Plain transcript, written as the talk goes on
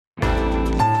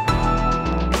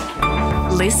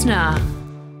listener.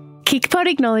 KickPod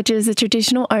acknowledges the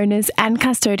traditional owners and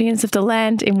custodians of the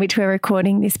land in which we're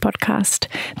recording this podcast,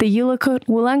 the Yulukut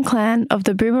Wulang clan of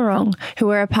the Boomerang,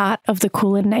 who are a part of the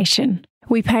Kulin Nation.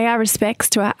 We pay our respects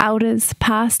to our elders,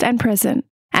 past and present,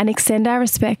 and extend our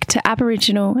respect to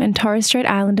Aboriginal and Torres Strait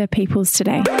Islander peoples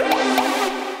today.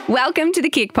 Welcome to the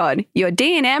Kick Pod, your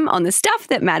D&M on the stuff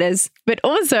that matters, but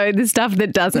also the stuff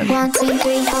that doesn't. 1, 2,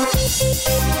 3,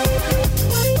 4.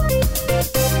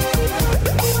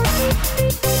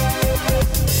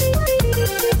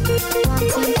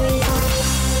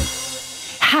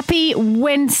 Happy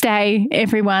Wednesday,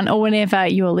 everyone, or whenever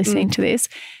you're listening to this.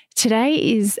 Today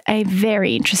is a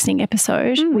very interesting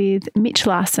episode with Mitch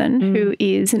Larsson, who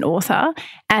is an author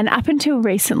and up until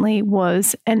recently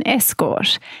was an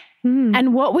escort.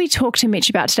 And what we talked to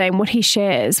Mitch about today and what he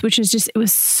shares, which is just, it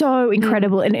was so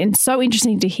incredible and so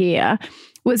interesting to hear,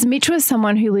 was Mitch was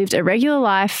someone who lived a regular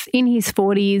life in his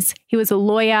 40s. He was a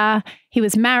lawyer, he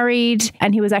was married,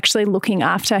 and he was actually looking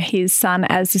after his son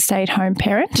as a stay-at-home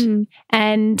parent.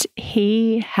 And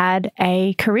he had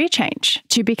a career change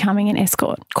to becoming an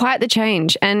escort. Quite the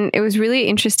change. And it was really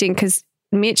interesting because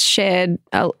Mitch shared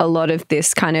a lot of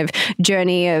this kind of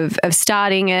journey of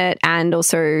starting it and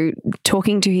also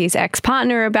talking to his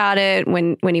ex-partner about it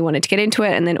when he wanted to get into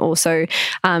it, and then also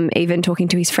even talking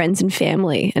to his friends and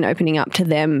family and opening up to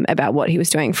them about what he was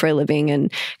doing for a living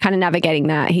and kind of navigating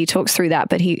that. He talks through that,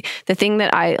 but the thing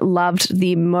that I loved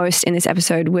the most in this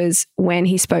episode was when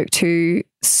he spoke to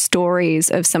stories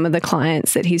of some of the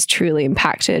clients that he's truly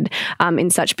impacted in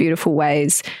such beautiful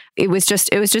ways. It was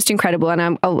just incredible,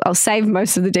 and I'll save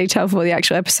most of the detail for the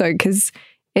actual episode because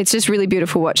it's just really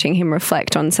beautiful watching him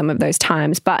reflect on some of those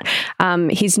times. But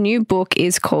his new book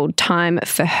is called Time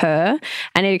for Her,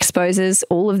 and it exposes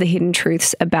all of the hidden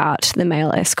truths about the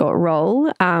male escort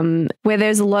role, where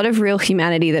there's a lot of real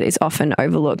humanity that is often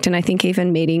overlooked. And I think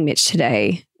even meeting Mitch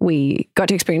today, we got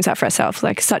to experience that for ourselves,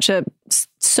 like such a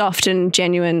soft and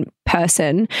genuine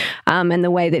person, and the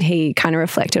way that he kind of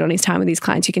reflected on his time with his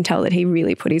clients, you can tell that he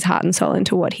really put his heart and soul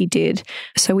into what he did.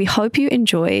 So we hope you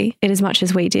enjoy it as much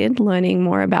as we did, learning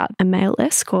more about a male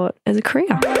escort as a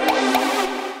career.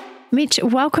 Mitch,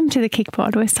 welcome to the Kick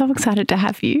Pod. We're so excited to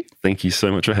have you. Thank you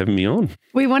so much for having me on.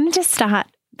 We wanted to start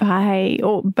by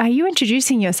you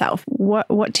introducing yourself.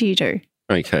 What do you do?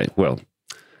 Okay, well,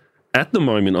 at the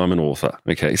moment I'm an author.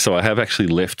 Okay, so I have actually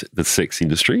left the sex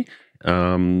industry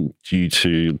due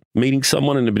to meeting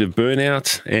someone and a bit of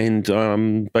burnout,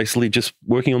 and basically just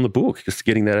working on the book, just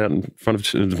getting that out in front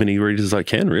of as many readers as I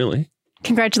can, really.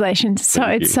 Congratulations. So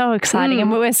it's so exciting.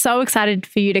 And we're so excited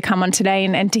for you to come on today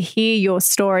and to hear your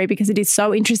story because it is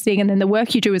so interesting. And then the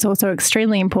work you do is also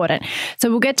extremely important.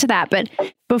 So we'll get to that. But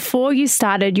before you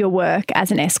started your work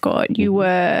as an escort, you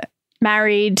were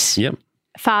married,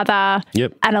 father,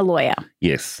 and a lawyer.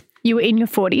 Yes. You were in your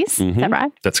 40s, is that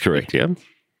right? That's correct, yeah.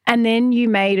 And then you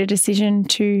made a decision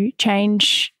to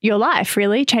change your life,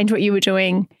 really, change what you were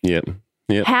doing. Yep.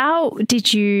 How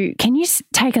did you, can you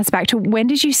take us back to when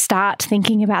did you start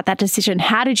thinking about that decision?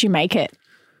 How did you make it?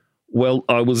 Well,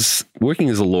 I was working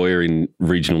as a lawyer in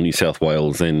regional New South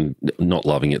Wales and not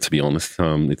loving it, to be honest.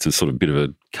 It's a sort of bit of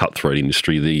a cutthroat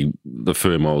industry. The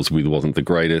firm I was with wasn't the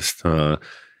greatest.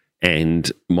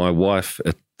 And my wife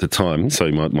at the time,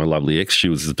 so my lovely ex, she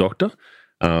was a doctor.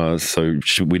 So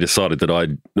we decided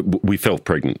that we fell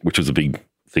pregnant, which was a big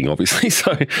thing, obviously.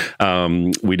 So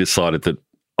we decided that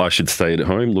I should stay at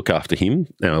home, look after him,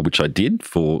 which I did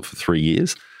for 3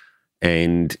 years.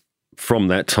 And from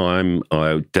that time,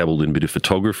 I dabbled in a bit of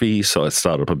photography. So I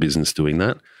started up a business doing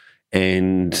that.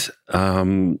 And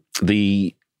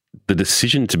the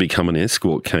decision to become an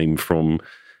escort came from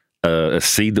a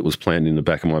seed that was planted in the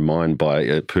back of my mind by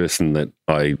a person that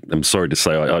I am sorry to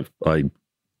say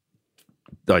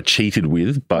I cheated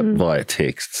with, but via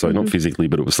text. So not physically,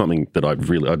 but it was something that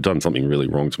I'd done something really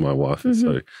wrong to my wife. And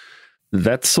so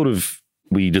that's sort of,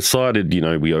 we decided,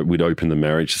 we'd open the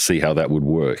marriage to see how that would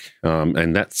work.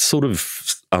 And that sort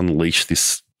of unleashed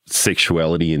this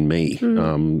sexuality in me.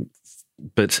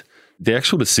 But the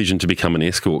actual decision to become an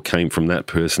escort came from that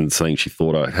person saying she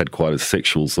thought I had quite a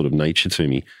sexual sort of nature to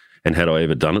me, and had I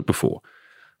ever done it before?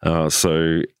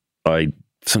 So I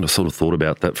sort of thought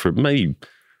about that for maybe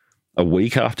a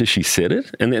week after she said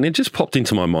it, and then it just popped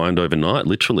into my mind overnight,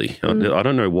 literally. I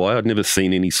don't know why. I'd never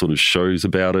seen any sort of shows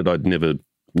about it. I'd never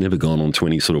gone onto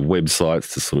any sort of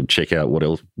websites to sort of check out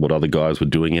what other guys were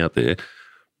doing out there.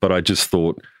 But I just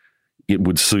thought it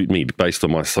would suit me based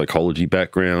on my psychology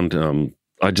background.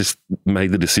 I just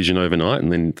made the decision overnight,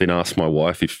 and then asked my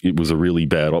wife if it was a really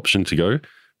bad option to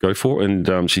go for,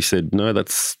 and she said no,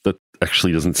 that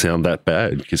actually doesn't sound that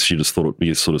bad, because she just thought it would be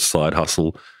a sort of side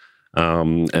hustle.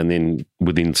 And then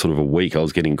within sort of a week, I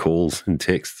was getting calls and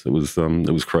texts. It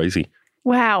was crazy.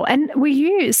 Wow. And were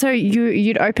you, so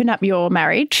you'd opened up your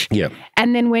marriage. Yeah.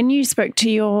 And then when you spoke to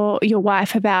your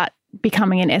wife about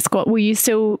becoming an escort, were you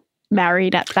still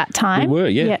married at that time? We were,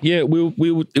 yeah. Yeah,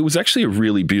 it was actually a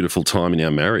really beautiful time in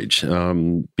our marriage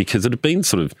because it had been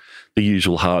sort of the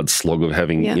usual hard slog of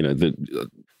having,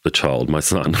 the child, my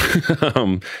son.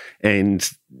 And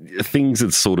things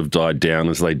had sort of died down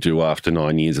as they do after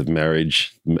 9 years of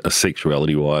marriage,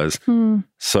 sexuality-wise.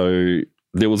 So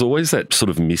there was always that sort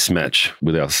of mismatch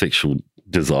with our sexual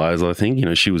desires, I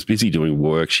think. She was busy doing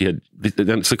work.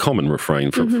 It's a common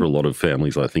refrain for a lot of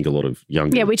families, I think, a lot of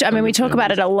younger. Yeah, we talk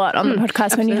about it a lot on the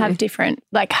podcast when you have different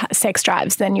sex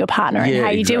drives than your partner and how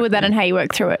you deal with that and how you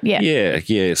work through it.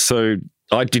 Yeah. So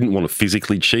I didn't want to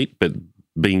physically cheat, but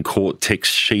being caught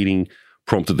text cheating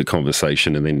prompted the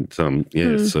conversation, and then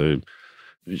so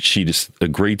she just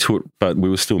agreed to it, but we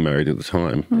were still married at the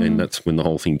time, and that's when the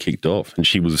whole thing kicked off. And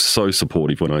she was so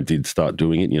supportive when I did start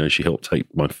doing it. She helped take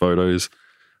my photos,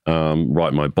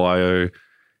 write my bio,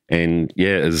 and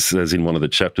as in one of the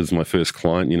chapters, my first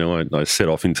client, I set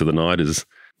off into the night as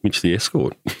Mitch the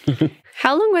escort.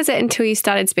 How long was it until you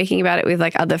started speaking about it with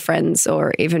other friends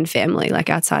or even family,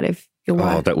 outside of your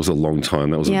wife? Oh, that was a long time.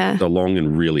 That was a long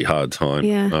and really hard time.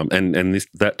 Yeah. And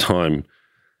that time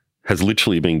has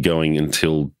literally been going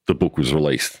until the book was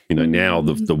released. Now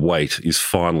the weight is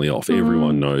finally off.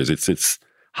 Everyone knows it's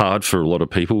hard for a lot of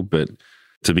people, but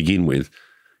to begin with,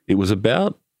 it was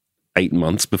about 8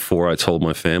 months before I told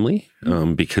my family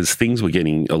because things were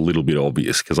getting a little bit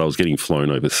obvious because I was getting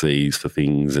flown overseas for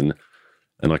things and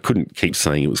I couldn't keep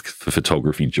saying it was for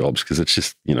photography jobs because it's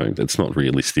just, it's not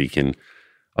realistic. And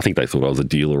I think they thought I was a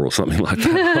dealer or something like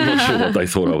that. I'm not sure what they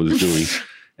thought I was doing.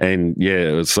 And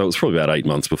so it was probably about 8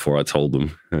 months before I told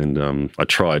them. And I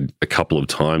tried a couple of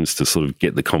times to sort of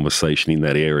get the conversation in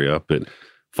that area. But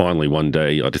finally one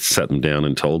day I just sat them down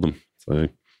and told them. So,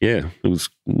 it was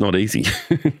not easy.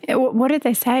 What did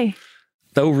they say?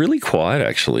 They were really quiet,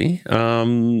 actually.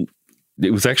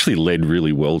 It was actually led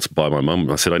really well by my mum.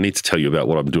 I said, I need to tell you about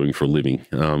what I'm doing for a living.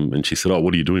 And she said,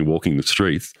 what are you doing walking the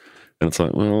streets? And it's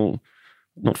like, well,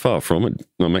 not far from it.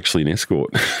 I'm actually an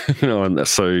escort. And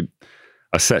so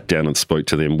I sat down and spoke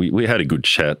to them. We had a good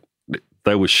chat.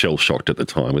 They were shell-shocked at the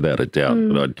time, without a doubt.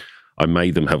 But I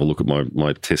made them have a look at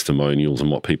my testimonials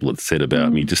and what people had said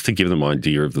about me just to give them an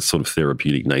idea of the sort of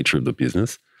therapeutic nature of the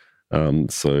business.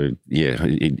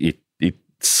 It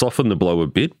softened the blow a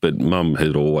bit, but Mum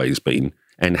had always been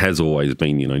and has always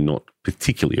been, not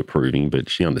particularly approving, but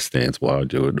she understands why I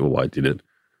do it or why I did it.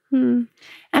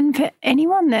 And for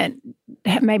anyone that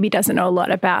maybe doesn't know a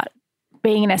lot about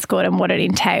being an escort and what it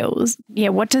entails,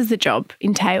 what does the job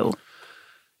entail?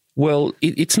 Well,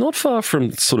 it's not far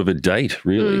from sort of a date,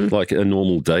 really, like a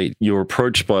normal date. You're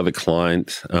approached by the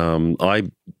client. I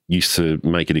used to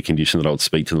make it a condition that I would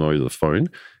speak to them over the phone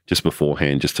just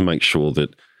beforehand, just to make sure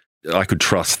that I could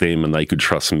trust them and they could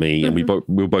trust me. And we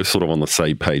were both sort of on the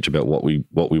same page about what we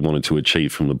wanted to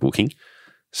achieve from the booking.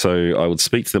 So I would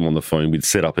speak to them on the phone. We'd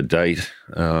set up a date,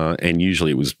 and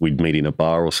usually we'd meet in a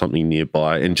bar or something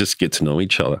nearby and just get to know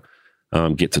each other,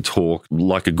 get to talk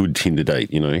like a good Tinder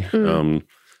date,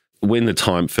 when the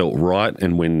time felt right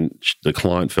and when the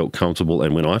client felt comfortable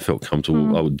and when I felt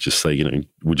comfortable, I would just say,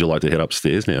 would you like to head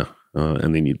upstairs now?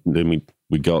 And then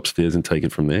we'd go upstairs and take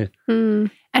it from there. And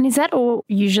is that all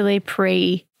usually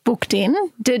pre-booked in?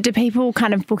 Do people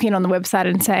kind of book in on the website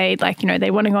and say, they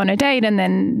want to go on a date and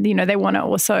then, they want to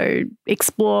also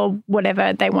explore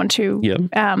whatever they want to?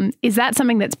 Yeah. Is that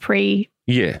something that's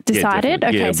decided?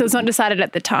 Okay, yeah. So it's not decided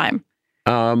at the time.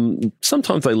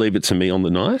 Sometimes they leave it to me on the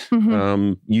night.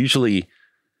 Usually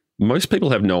most people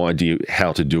have no idea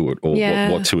how to do it or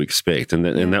what to expect. And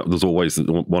that was always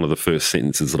one of the first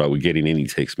sentences that I would get in any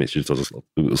text message.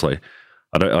 It was like,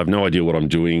 I have no idea what I'm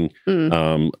doing.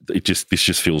 This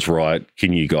just feels right.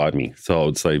 Can you guide me? So I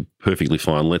would say, perfectly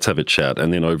fine. Let's have a chat.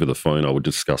 And then over the phone, I would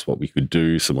discuss what we could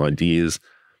do, some ideas,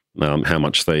 how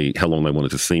long they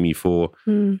wanted to see me for.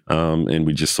 And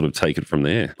we just sort of take it from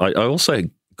there. I also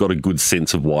got a good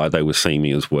sense of why they were seeing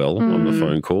me as well on the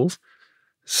phone calls.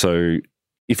 So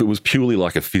if it was purely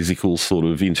like a physical sort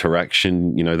of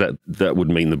interaction, that would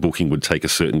mean the booking would take a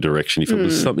certain direction. If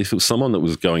it was someone that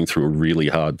was going through a really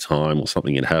hard time or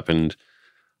something had happened,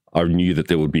 I knew that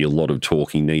there would be a lot of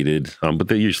talking needed. But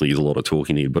there usually is a lot of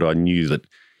talking needed. But I knew that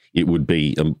it would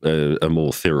be a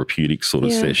more therapeutic sort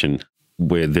of session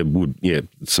where there would,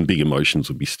 some big emotions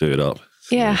would be stirred up.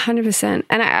 Yeah, 100%.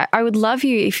 And I would love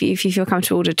you, if you feel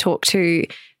comfortable, to talk to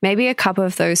maybe a couple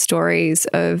of those stories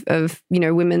of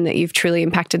women that you've truly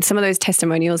impacted, some of those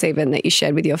testimonials even that you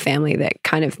shared with your family that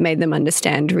kind of made them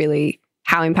understand really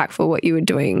how impactful what you were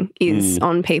doing is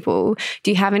on people.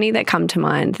 Do you have any that come to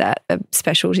mind that are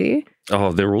special to you?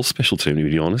 Oh, they're all special to me, to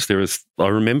be honest. I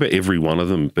remember every one of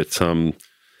them, but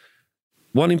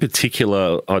one in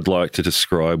particular I'd like to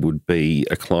describe would be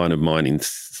a client of mine in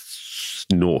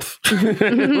north.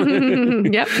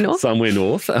 Yep, north. Somewhere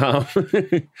north.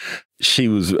 She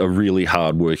was a really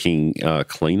hardworking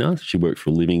cleaner. She worked for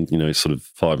a living, sort of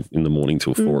 5 a.m.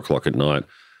 till 4 o'clock at night,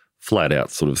 flat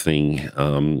out sort of thing.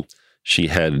 She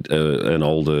had an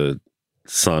older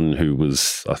son who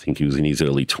was, I think he was in his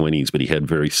early 20s, but he had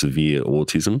very severe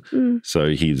autism. So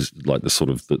he's like the sort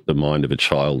of the mind of a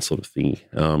child sort of thing.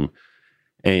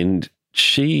 And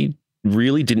she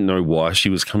really didn't know why she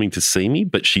was coming to see me,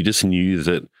 but she just knew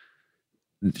that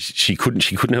she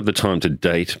couldn't have the time to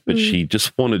date, but she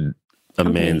just wanted a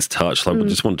man's touch, like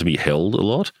just wanted to be held a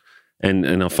lot.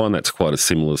 And I find that's quite a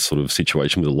similar sort of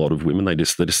situation with a lot of women. They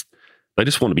just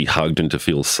want to be hugged and to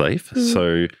feel safe.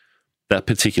 So that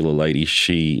particular lady,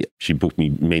 she booked me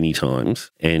many times,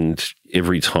 and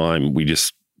every time we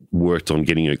just worked on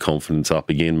getting her confidence up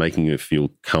again, making her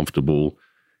feel comfortable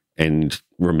and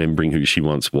remembering who she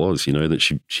once was, that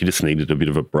she just needed a bit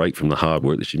of a break from the hard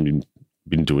work that she'd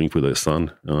been doing with her son.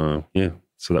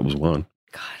 So that was one.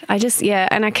 God,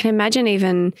 and I can imagine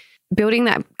even building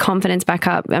that confidence back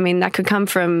up. I mean, that could come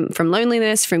from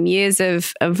loneliness, from years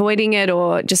of avoiding it,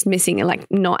 or just missing it, like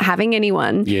not having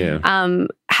anyone. Yeah.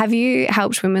 Have you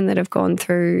helped women that have gone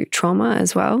through trauma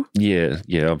as well? Yeah.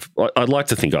 I'd like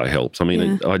to think I helped. I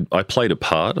mean, I played a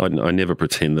part. I never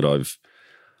pretend that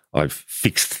I've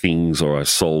fixed things or I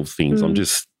solved things. I'm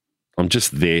just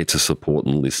there to support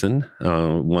and listen.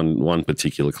 One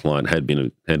particular client had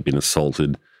been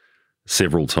assaulted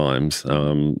several times.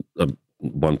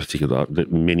 One particular,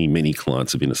 many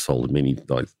clients have been assaulted, many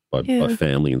by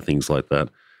family and things like that.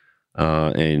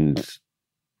 And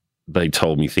they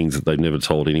told me things that they'd never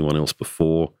told anyone else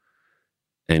before.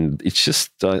 And it's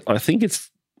just, I think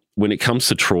it's, when it comes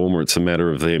to trauma, it's a matter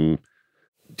of them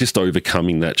just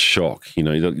overcoming that shock. I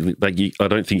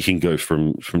don't think you can go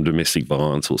from domestic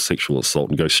violence or sexual assault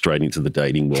and go straight into the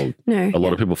dating world. No, a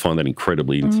lot of people find that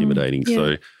incredibly intimidating.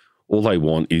 So all they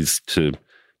want is to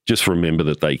just remember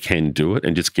that they can do it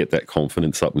and just get that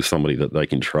confidence up with somebody that they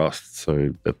can trust.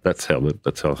 So that's how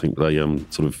I think they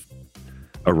sort of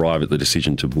arrive at the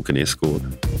decision to book an escort.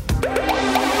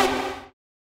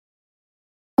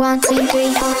 1, 2,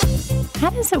 3, 4. How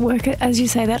does it work as you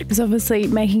say that? Because obviously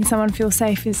making someone feel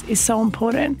safe is so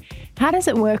important. How does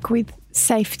it work with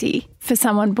safety for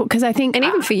someone? Because I think, and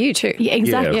even for you too. Yeah,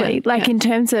 exactly. Yeah. In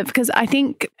terms of, because I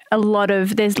think a lot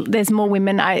of there's more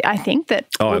women I think that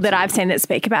I've seen that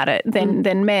speak about it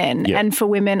than men. Yeah. And for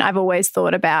women, I've always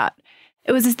thought about.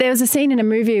 There was a scene in a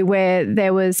movie where I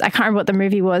can't remember what the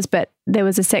movie was, but there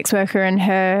was a sex worker and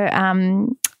her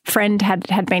friend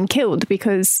had been killed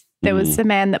because there was a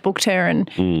man that booked her, and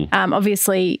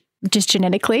obviously just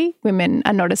genetically women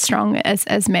are not as strong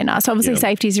as men are. So obviously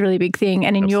safety is a really big thing.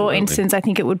 And in your instance, I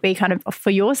think it would be kind of for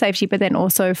your safety, but then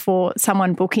also for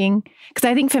someone booking. Because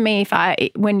I think for me,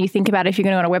 when you think about it, if you're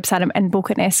going to go on a website and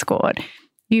book an escort,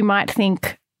 you might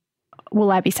think,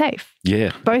 will I be safe?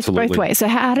 Yeah, both ways. So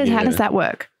how does that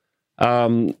work?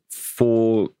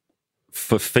 For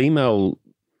female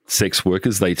sex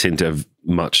workers, they tend to have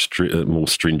much more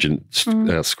stringent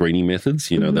screening methods.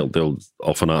 They'll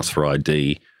often ask for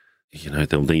ID.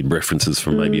 They'll need references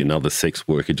from maybe another sex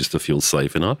worker just to feel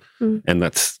safe enough. And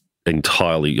that's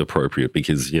entirely appropriate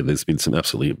because, there's been some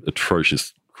absolutely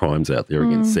atrocious crimes out there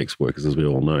against sex workers, as we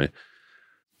all know.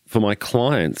 For my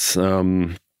clients,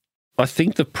 I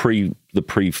think the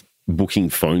pre-booking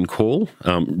phone call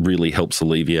really helps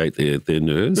alleviate their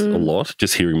nerves a lot.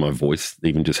 Just hearing my voice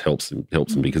even just helps them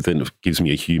because then it gives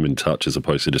me a human touch as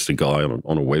opposed to just a guy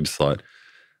on a website.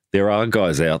 There are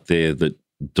guys out there that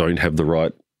don't have the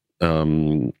right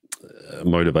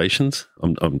motivations.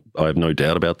 I have no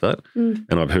doubt about that. And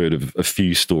I've heard of a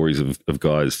few stories of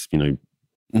guys,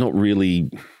 not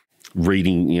really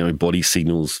reading, body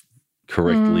signals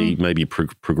correctly, maybe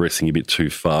progressing a bit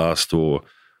too fast or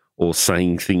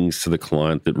saying things to the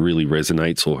client that really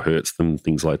resonates or hurts them,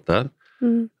 things like that.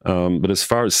 But as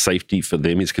far as safety for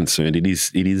them is concerned, it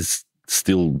is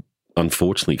still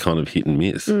unfortunately kind of hit and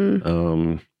miss.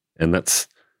 And that's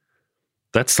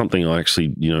something I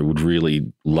actually, would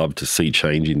really love to see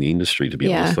change in the industry, to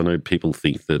be honest. I know people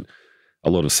think that a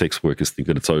lot of sex workers think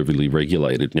that it's overly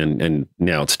regulated and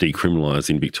now it's decriminalised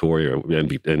in Victoria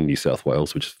and New South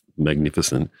Wales, which is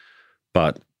magnificent.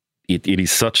 but it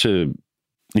is such a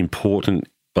important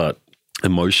but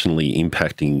emotionally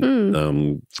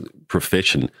impacting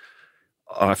profession.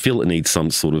 I feel it needs some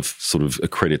sort of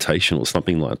accreditation or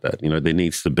something like that. There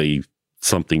needs to be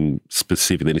something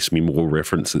specific. There needs to be more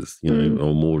references,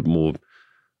 or more.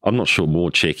 I'm not sure,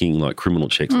 more checking, like criminal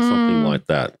checks or something like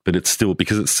that. But it's still,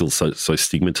 because it's still so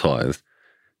stigmatized.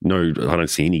 No, I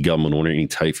don't see any government or any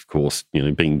TAFE course,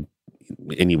 being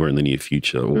anywhere in the near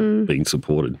future or being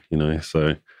supported.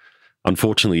 So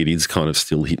unfortunately, it is kind of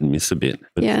still hit and miss a bit.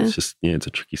 But it's just, it's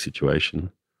a tricky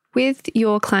situation. With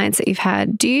your clients that you've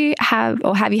had, do you have,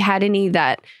 or have you had any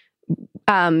that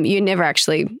you never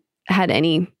actually had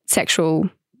any sexual?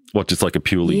 What, just like a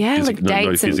purely like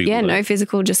dates no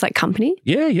physical, just like company?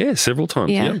 Yeah, several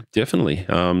times. Yeah, definitely.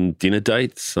 Dinner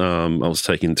dates. I was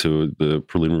taken to the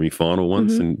preliminary final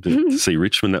once and to see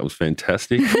Richmond. That was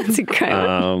fantastic. That's a great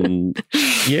one.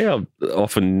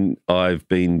 Often I've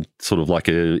been sort of like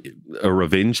a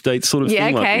revenge date sort of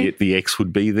thing. Okay. Like the ex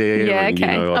would be there. Yeah, and,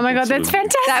 okay. Oh my God, that's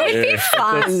fantastic. That would be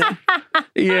fun.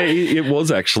 It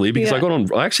was actually, because I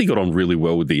actually got on really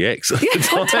well with the ex at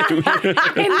the time.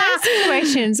 In those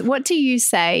situations, what do you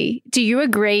say? Do you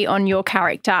agree on your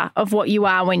character of what you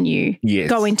are when you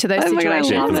go into those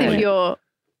situations? If you're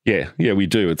Yeah, we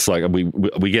do. It's like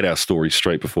we get our story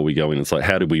straight before we go in. It's like,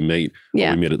 how did we meet?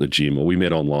 Yeah. We met at the gym, or we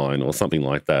met online, or something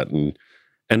like that. And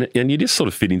you just sort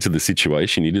of fit into the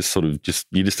situation. You just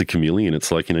you're just a chameleon.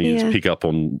 It's like, you just pick up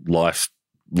on life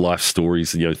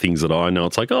stories, things that I know.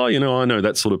 It's like, I know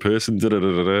that sort of person.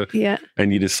 Yeah.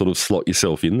 And you just sort of slot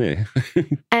yourself in there.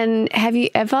 And have you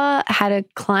ever had a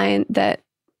client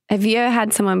have you ever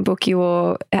had someone book you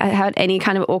or had any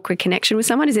kind of awkward connection with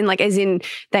someone? As in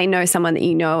they know someone that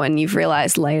you know and you've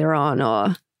realized later on,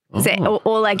 or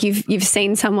or like you've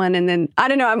seen someone and then, I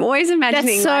don't know, I'm always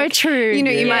imagining. That's so true.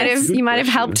 You might have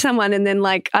helped someone and then,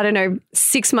 like, I don't know,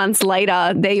 6 months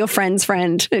later, they're your friend's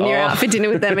friend and you're out for dinner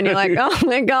with them and you're like, oh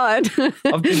my God.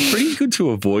 I've been pretty good to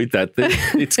avoid that.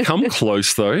 It's come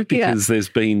close though, because they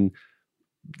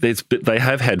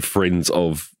have had friends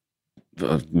of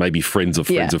maybe friends of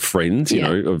friends of friends,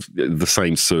 of the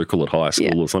same circle at high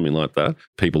school or something like that.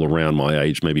 People around my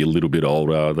age, maybe a little bit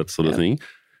older, that sort of thing.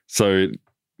 So,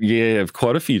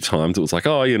 quite a few times it was like,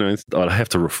 I'd have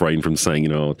to refrain from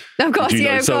saying, of course,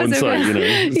 so-and-so,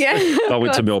 I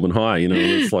went to Melbourne High, and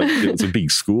it's like, it was a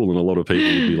big school and a lot of people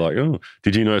would be like, oh,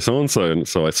 did you know so-and-so? And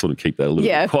so I sort of keep that a little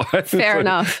bit quiet. Fair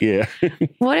enough. Yeah.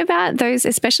 What about those,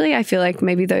 especially I feel like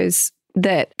maybe those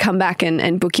that come back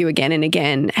and book you again and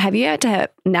again? Have you had to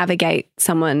navigate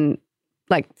someone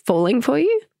like falling for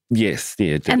you? Yes,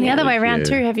 definitely. And the other way around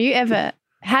too, have you ever,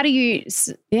 how do you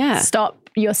stop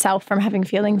yourself from having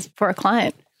feelings for a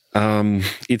client?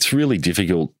 It's really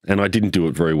difficult, and I didn't do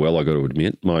it very well, I got to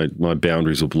admit. My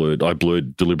boundaries were blurred. I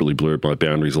deliberately blurred my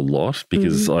boundaries a lot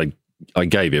because I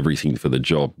gave everything for the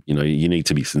job. You need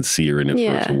to be sincere in it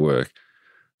for it to work.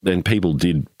 And people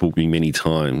did book me many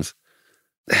times.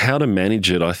 How to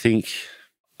manage it, I think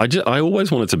I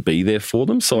always wanted to be there for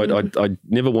them, so I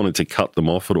never wanted to cut them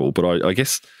off at all. But I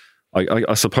guess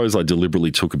I suppose I deliberately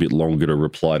took a bit longer to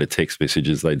reply to text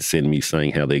messages they'd send me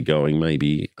saying how they're going,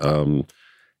 maybe. And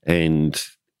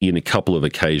in a couple of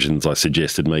occasions, I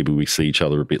suggested maybe we see each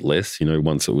other a bit less.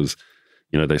 Once it was,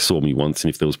 they saw me once,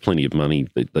 and if there was plenty of money,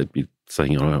 they'd be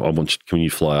saying, can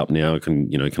you fly up now? Can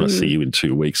I see you in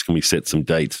 2 weeks? Can we set some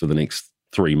dates for the next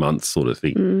 3 months, sort of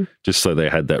thing, just so they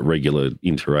had that regular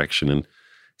interaction. And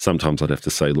sometimes I'd have to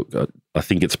say, look, I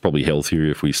think it's probably healthier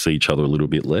if we see each other a little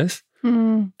bit less.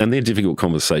 And they're difficult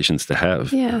conversations to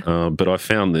have. Yeah. But I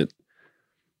found that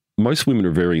most women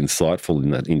are very insightful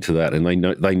into that, and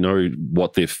they know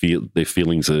what their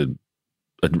feelings are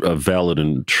valid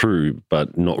and true,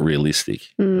 but not realistic.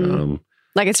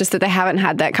 Like, it's just that they haven't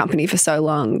had that company for so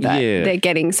long that they're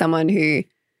getting someone who,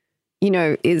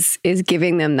 is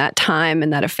giving them that time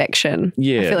and that affection.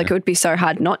 Yeah. I feel like it would be so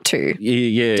hard not to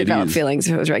develop feelings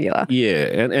if it was regular.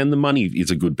 Yeah, and the money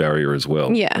is a good barrier as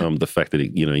well. Yeah. The fact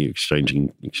that, you're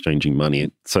exchanging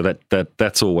money. So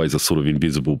that's always a sort of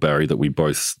invisible barrier that we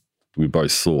both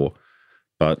saw.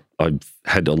 But I've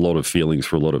had a lot of feelings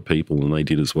for a lot of people, and they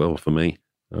did as well for me,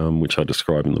 which I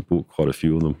describe in the book, quite a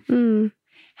few of them.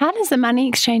 How does the money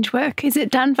exchange work? Is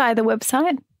it done via the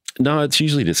website? No, it's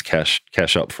usually just cash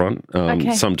up front.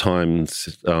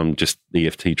 Sometimes just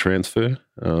EFT transfer.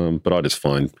 But I just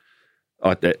find,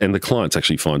 and the clients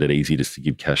actually find it easy just to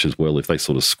give cash as well if they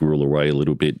sort of squirrel away a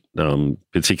little bit,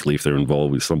 particularly if they're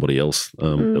involved with somebody else.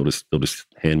 They'll just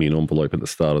hand me an envelope at the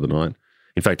start of the night.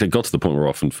 In fact, it got to the point where I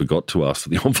often forgot to ask for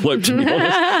the envelope, to be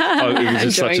honest. It was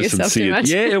just such a sincere.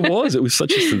 Yeah, it was. It was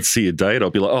such a sincere date.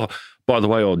 I'd be like, by the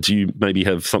way, do you maybe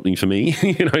have something for me?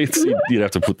 You'd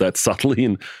have to put that subtly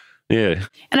in. Yeah.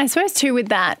 And I suppose too with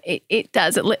that, it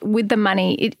does, with the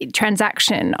money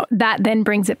transaction, that then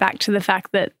brings it back to the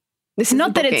fact that it's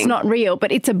not that it's not real,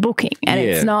 but it's a booking, and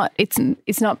it's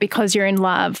not because you're in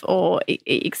love or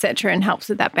et cetera, and helps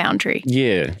with that boundary.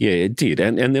 Yeah, it did.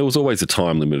 And there was always a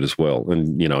time limit as well.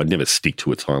 And, I'd never stick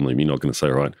to a time limit. You're not going to say,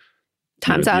 right,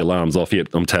 time's up. The alarm's off yet,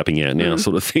 I'm tapping out now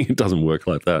sort of thing. It doesn't work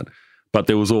like that. But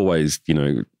there was always,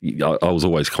 I was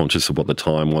always conscious of what the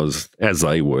time was as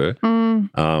they were. And,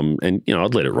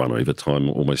 I'd let it run over time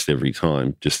almost every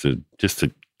time just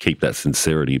to keep that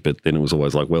sincerity. But then it was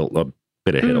always like, well, I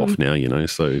better head off now,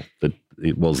 so that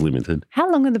it was limited.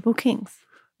 How long are the bookings?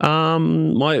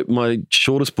 My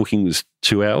shortest booking was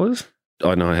 2 hours.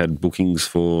 I know I had bookings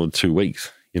for 2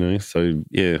 weeks. So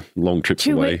yeah, long trips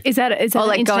away. Is that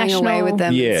like going away with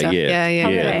them? Yeah,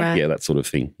 Okay. that sort of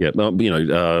thing. Yeah,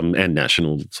 and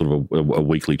national sort of a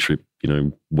weekly trip,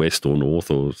 west or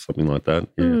north or something like that.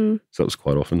 Yeah, so that was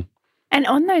quite often. And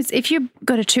on those, if you've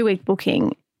got a 2-week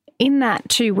booking, in that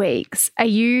 2 weeks,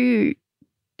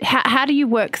 how do you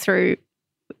work through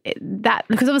that?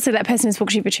 Because obviously that person has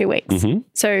booked you for 2 weeks. Mm-hmm.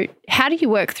 So how do you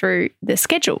work through the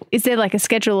schedule? Is there like a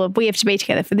schedule of we have to be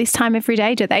together for this time every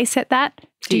day? Do they set that?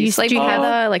 Do you sleep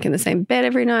together, like in the same bed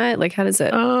every night? Like how does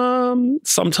it?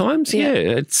 Sometimes,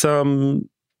 yeah.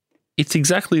 It's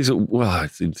exactly as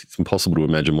it's impossible to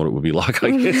imagine what it would be like,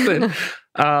 I guess. But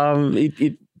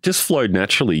it just flowed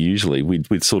naturally. Usually,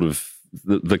 we'd sort of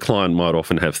the client might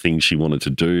often have things she wanted to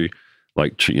do,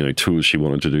 like tours she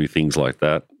wanted to do, things like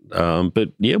that. But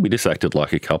yeah, we just acted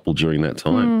like a couple during that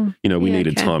time. We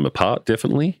needed time apart,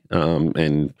 definitely.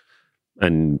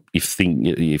 And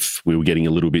if we were getting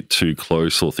a little bit too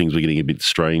close or things were getting a bit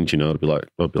strange, I'd be like,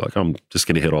 I'm just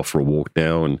going to head off for a walk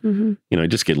now, and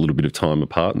just get a little bit of time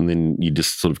apart, and then you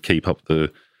just sort of keep up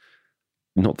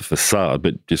not the facade,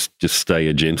 but just stay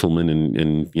a gentleman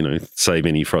and save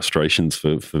any frustrations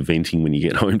for venting when you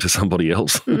get home to somebody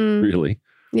else. Really.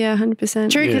 Yeah,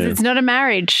 100%. True, because it's not a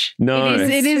marriage. No,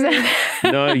 it is.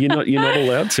 No, you're not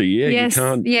allowed to. Yeah, yes. You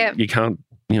can't. Yeah. You can't.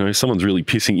 If someone's really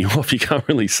pissing you off, you can't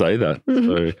really say that.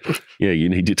 So, yeah, you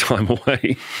need your time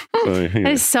away. So, That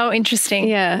is so interesting.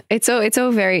 Yeah, it's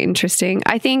all very interesting.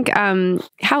 I think.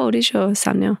 How old is your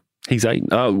son now? He's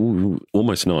 8.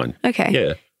 Almost 9. Okay.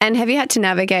 Yeah. And have you had to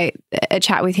navigate a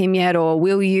chat with him yet, or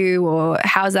will you, or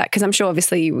how's that? Because I'm sure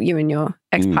obviously you and your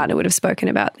ex-partner would have spoken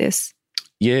about this.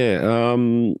 Yeah.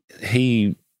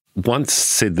 He once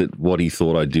said that what he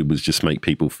thought I did was just make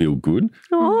people feel good.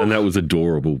 Aww. And that was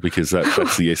adorable because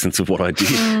that's the essence of what I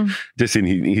did, just in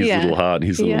his little heart,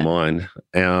 his little mind.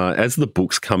 As the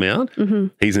books come out,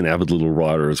 he's an avid little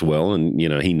writer as well, and,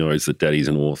 he knows that Daddy's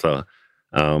an author,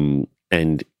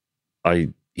 and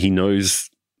he knows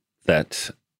that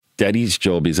Daddy's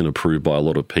job isn't approved by a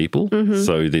lot of people,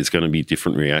 so there's going to be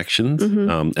different reactions.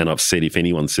 And I've said if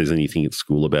anyone says anything at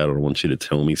school about it, I want you to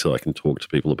tell me so I can talk to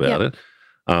people about it.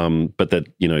 But that,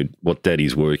 what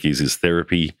Daddy's work is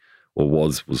therapy, or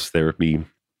was therapy.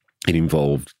 It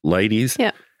involved ladies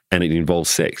and it involves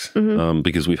sex,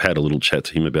 because we've had a little chat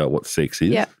to him about what sex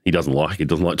is. He doesn't like it,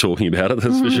 doesn't like talking about it,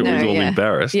 that's for sure. He's all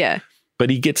embarrassed. Yeah. But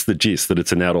he gets the gist that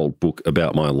it's an adult book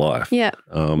about my life.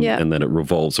 And that it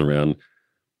revolves around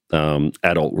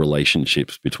adult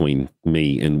relationships between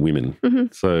me and women.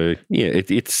 So yeah,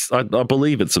 I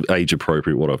believe it's age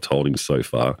appropriate what I've told him so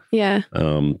far. Yeah.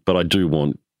 But I do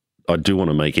want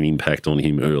to make an impact on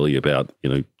him early about,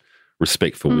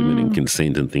 respect for women and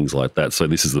consent and things like that. So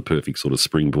this is the perfect sort of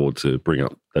springboard to bring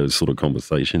up those sort of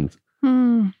conversations.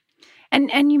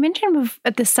 And you mentioned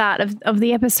at the start of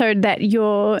the episode that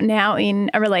you're now in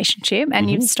a relationship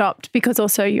and you've stopped because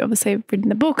also you obviously have written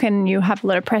the book and you have a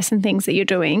lot of press and things that you're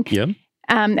doing. Yeah.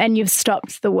 And you've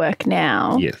stopped the work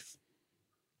now. Yes.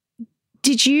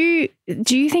 Do you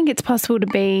think it's possible to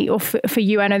be, or for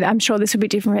you, I know that I'm sure this would be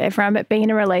different for everyone, but be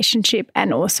in a relationship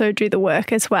and also do the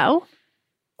work as well?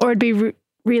 Or it'd be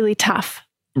really tough?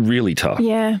 Really tough.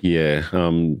 Yeah. Yeah.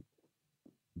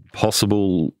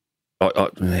 Possible.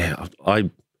 I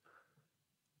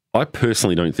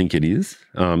personally don't think it is.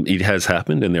 It has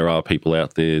happened, and there are people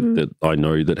out there that I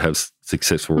know that have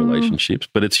successful relationships,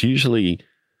 but it's usually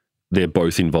they're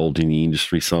both involved in the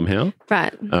industry somehow.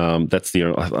 Right. That's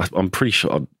I'm pretty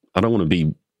sure. I don't want to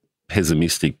be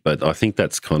pessimistic, but I think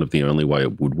that's kind of the only way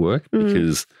it would work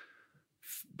because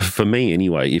for me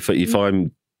anyway, if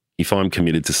I'm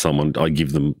committed to someone, I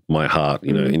give them my heart,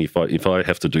 and if I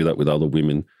have to do that with other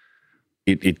women,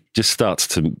 it just starts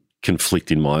to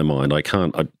conflict in my mind. I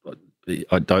can't.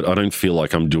 I don't feel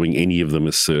like I'm doing any of them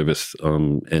a service,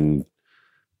 and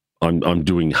I'm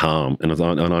doing harm, and I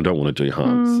don't want to do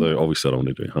harm. So obviously I don't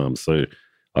want to do harm. So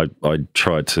I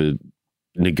tried to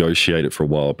negotiate it for a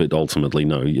while, but ultimately,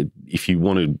 no. If you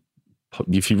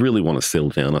really want to settle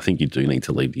down, I think you do need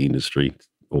to leave the industry,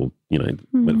 or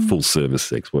full service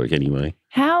sex work anyway.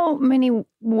 How many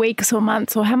weeks or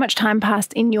months, or how much time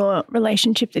passed in your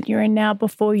relationship that you're in now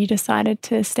before you decided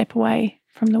to step away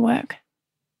from the work?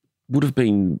 Would have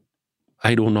been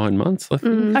 8 or 9 months, I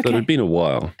think. Okay. So it had been a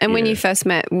while. And when you first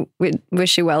met, was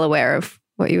she well aware of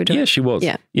what you were doing? Yeah, she was.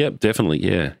 Yeah. Yep, definitely.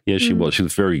 Yeah. Yeah, she was. She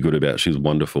was very good about it. She was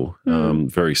wonderful,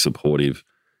 very supportive,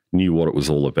 knew what it was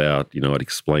all about. I'd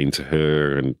explained to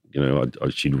her, and,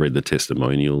 she'd read the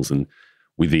testimonials, and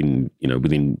within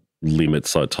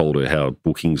limits, I told her how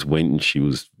bookings went, and she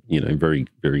was, very,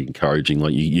 very encouraging.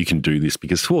 Like, you can do this,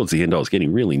 because towards the end I was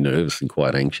getting really nervous and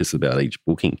quite anxious about each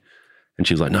booking. And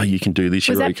she was like, no, you can do this.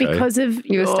 You're okay. Was that because of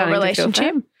your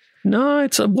relationship? No,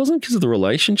 it wasn't because of the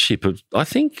relationship. I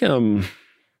think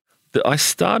I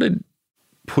started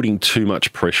putting too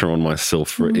much pressure on myself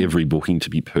for every booking to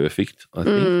be perfect, I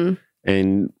think.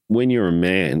 And when you're a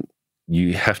man,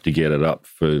 you have to get it up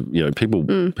for, people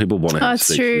want to have sex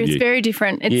it's true. with you. It's very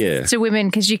different. It's to women,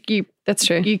 because you that's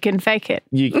true. You can fake it.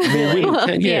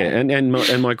 And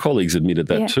my colleagues admitted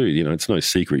that too. It's no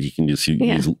secret. You can just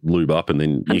use lube up, and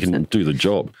then you can do the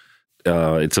job.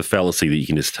 It's a fallacy that you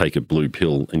can just take a blue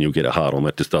pill and you'll get a hard on.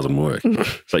 That just doesn't work.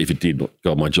 So if it did,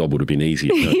 God, my job would have been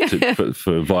easier.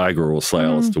 For Viagra or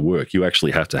Cialis to work, you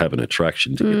actually have to have an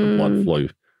attraction to get the blood flow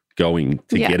going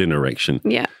to get an erection.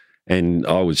 Yeah. And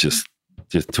I was just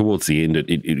towards the end,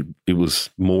 it was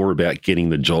more about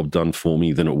getting the job done for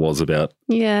me than it was about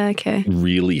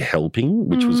really helping,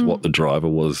 which was what the driver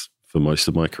was for most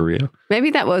of my career.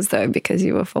 Maybe that was, though, because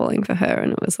you were falling for her,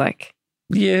 and it was like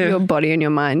your body and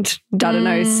your mind, I don't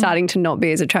know, starting to not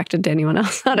be as attracted to anyone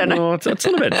else. I don't know. No, it's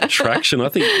not about attraction. I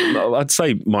think I'd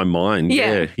say my mind.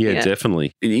 Yeah,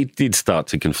 definitely. It did start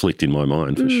to conflict in my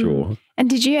mind for sure. And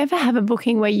did you ever have a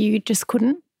booking where you just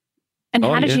couldn't? And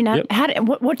how did you know?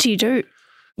 Yep. What do you do?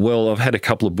 Well, I've had a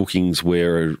couple of bookings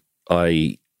where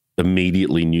I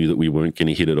immediately knew that we weren't going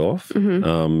to hit it off.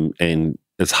 And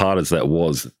as hard as that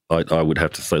was, I would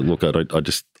have to say, look, I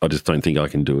just don't think I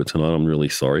can do it tonight. I'm really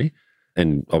sorry.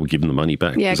 And I would give them the money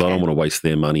back, because I don't want to waste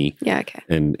their money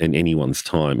and anyone's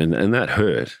time. And that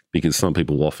hurt, because some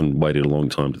people often waited a long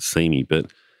time to see me.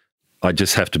 But I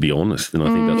just have to be honest. And I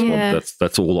think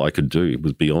that's all I could do,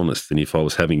 was be honest. And if I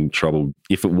was having trouble,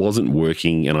 if it wasn't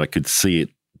working and I could see it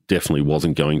definitely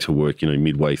wasn't going to work,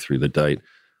 midway through the date,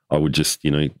 I would just,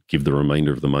 give the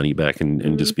remainder of the money back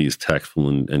and just be as tactful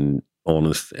and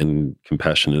honest and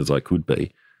compassionate as I could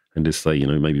be, and just say,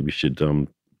 maybe we should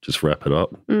just wrap it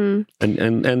up. And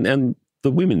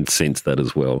the women sensed that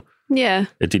as well. Yeah.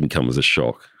 It didn't come as a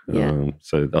shock. Yeah.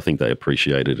 So I think they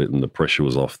appreciated it, and the pressure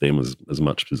was off them as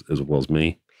much as it was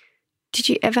me. Did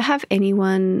you ever have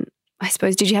anyone,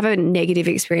 did you have a negative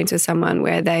experience with someone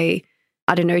where they,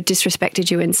 I don't know,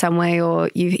 disrespected you in some way, or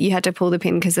you had to pull the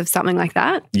pin because of something like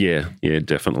that? Yeah,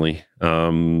 definitely.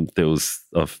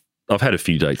 I've had a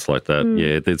few dates like that.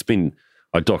 Yeah,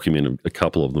 I documented a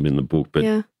couple of them in the book,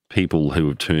 but people who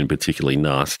have turned particularly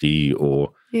nasty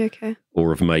or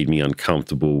have made me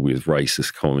uncomfortable with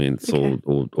racist comments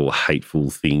or hateful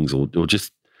things or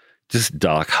just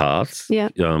dark hearts.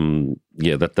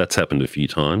 That's happened a few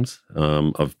times.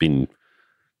 I've been,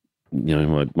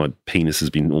 my penis has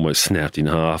been almost snapped in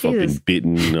half. Jesus. I've been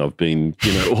bitten. I've been,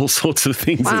 all sorts of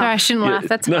things. Wow. Sorry, I shouldn't laugh.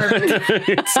 That's horrible.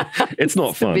 It's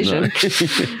not fun. No.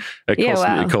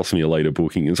 It cost me a later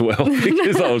booking as well,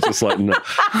 because I was just like, no,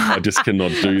 I just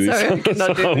cannot do this.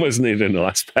 I almost needed an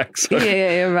ice pack. So.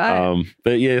 Yeah, you're right.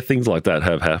 But things like that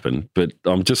have happened. But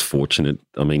I'm just fortunate.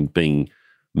 I mean, being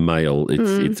male,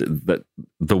 it's that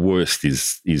the worst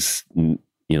is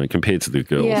compared to the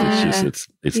girls,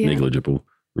 it's negligible.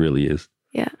 Really is.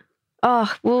 Yeah. Oh,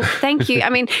 well, thank you. I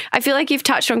mean, I feel like you've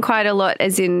touched on quite a lot,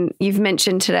 as in you've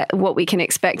mentioned today what we can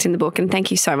expect in the book, and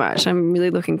thank you so much. I'm really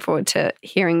looking forward to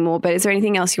hearing more. But is there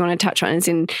anything else you want to touch on, as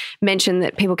in mention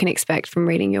that people can expect from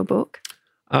reading your book?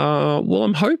 Well,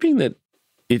 I'm hoping that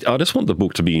I just want the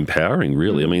book to be empowering,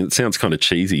 really. I mean, it sounds kind of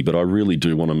cheesy, but I really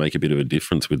do want to make a bit of a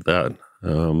difference with that,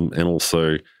 and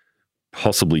also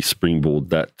possibly springboard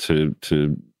that to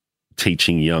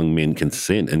teaching young men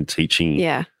consent and teaching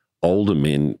older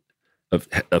men of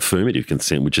affirmative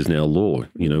consent, which is now law.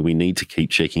 We need to keep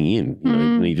checking in.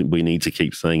 We need to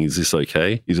keep saying, is this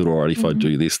okay? Is it all right if I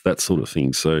do this? That sort of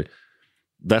thing. So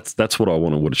that's what I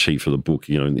want to achieve for the book,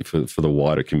 for the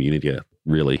wider community,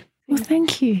 really. Well,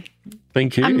 thank you.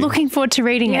 Thank you. I'm looking forward to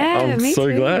reading it. I'm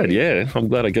so glad. Yeah, I'm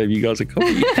glad I gave you guys a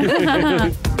copy.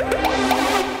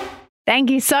 Thank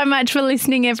you so much for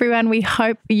listening, everyone. We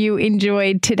hope you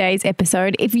enjoyed today's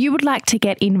episode. If you would like to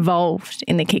get involved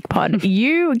in the Kick Pod,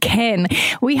 you can.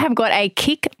 We have got a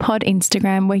Kick Pod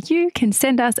Instagram where you can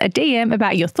send us a DM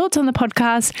about your thoughts on the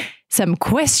podcast, some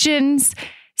questions,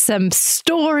 some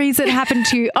stories that happened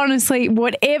to you. Honestly,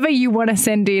 whatever you want to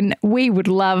send in, we would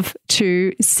love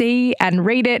to see and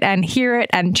read it and hear it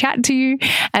and chat to you.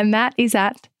 And that is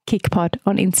at KickPod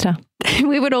on Insta.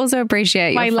 We would also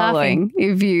appreciate your following.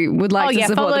 If you would like to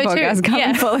support the podcast, come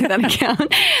and follow that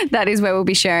account. That is where we'll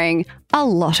be sharing a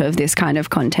lot of this kind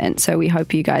of content. So we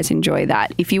hope you guys enjoy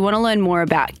that. If you want to learn more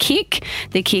about Kick,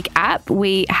 the Kick app,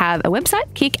 we have a website,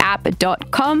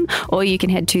 kickapp.com, or you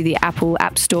can head to the Apple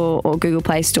App Store or Google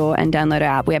Play Store and download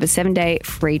our app. We have a 7-day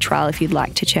free trial if you'd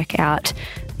like to check out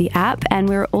the app. And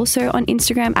we're also on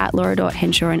Instagram at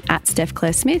Laura.Henshaw and at Steph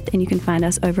Claire Smith. And you can find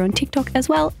us over on TikTok as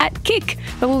well at Kick.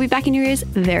 But we'll be back in your ears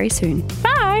very soon.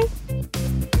 Bye.